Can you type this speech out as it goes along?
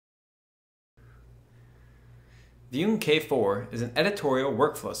Vune K4 is an editorial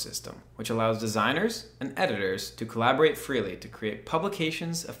workflow system which allows designers and editors to collaborate freely to create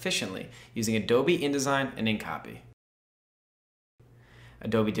publications efficiently using Adobe InDesign and InCopy.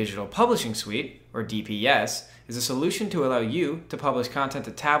 Adobe Digital Publishing Suite, or DPS, is a solution to allow you to publish content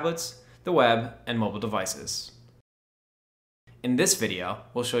to tablets, the web, and mobile devices. In this video,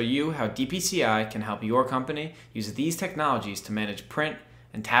 we'll show you how DPCI can help your company use these technologies to manage print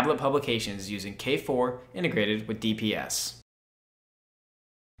and tablet publications using K4 integrated with DPS.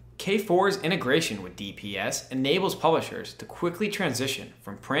 K4's integration with DPS enables publishers to quickly transition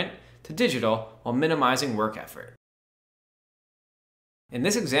from print to digital while minimizing work effort. In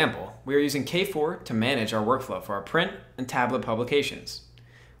this example, we are using K4 to manage our workflow for our print and tablet publications.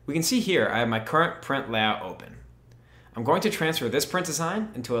 We can see here I have my current print layout open. I'm going to transfer this print design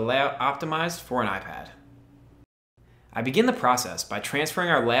into a layout optimized for an iPad. I begin the process by transferring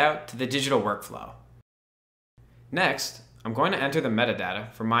our layout to the digital workflow. Next, I'm going to enter the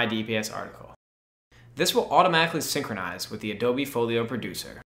metadata for my DPS article. This will automatically synchronize with the Adobe Folio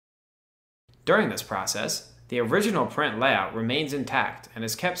Producer. During this process, the original print layout remains intact and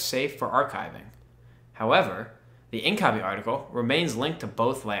is kept safe for archiving. However, the InCopy article remains linked to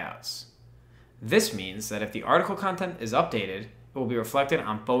both layouts. This means that if the article content is updated, it will be reflected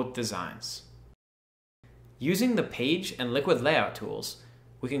on both designs. Using the Page and Liquid layout tools,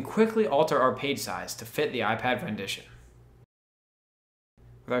 we can quickly alter our page size to fit the iPad rendition.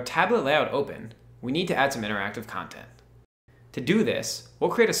 With our tablet layout open, we need to add some interactive content. To do this, we'll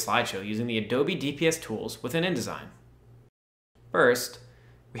create a slideshow using the Adobe DPS tools within InDesign. First,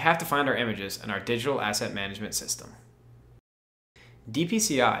 we have to find our images in our digital asset management system.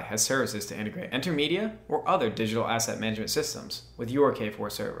 DPCI has services to integrate Intermedia or other digital asset management systems with your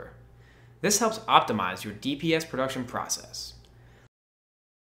K4 server. This helps optimize your DPS production process.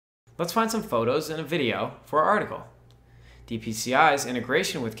 Let's find some photos and a video for our article. DPCI's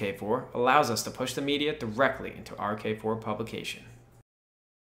integration with K4 allows us to push the media directly into our K4 publication.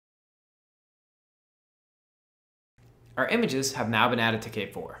 Our images have now been added to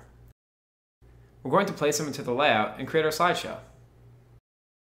K4. We're going to place them into the layout and create our slideshow.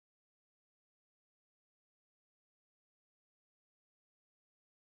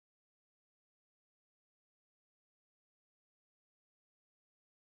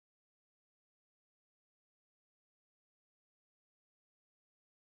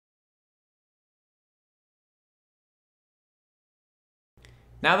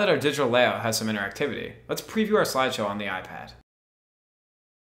 Now that our digital layout has some interactivity, let's preview our slideshow on the iPad.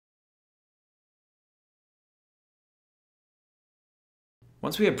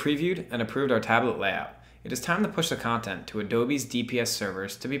 Once we have previewed and approved our tablet layout, it is time to push the content to Adobe's DPS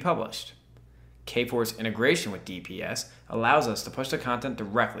servers to be published. K4's integration with DPS allows us to push the content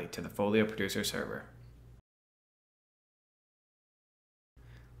directly to the Folio Producer server.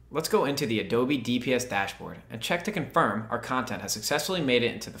 Let's go into the Adobe DPS dashboard and check to confirm our content has successfully made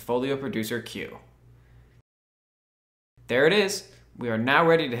it into the Folio Producer queue. There it is. We are now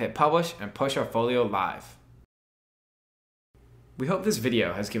ready to hit publish and push our folio live. We hope this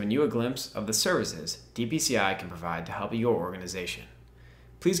video has given you a glimpse of the services DPCI can provide to help your organization.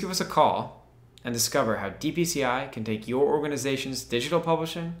 Please give us a call and discover how DPCI can take your organization's digital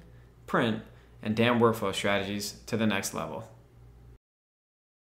publishing, print, and DAM workflow strategies to the next level.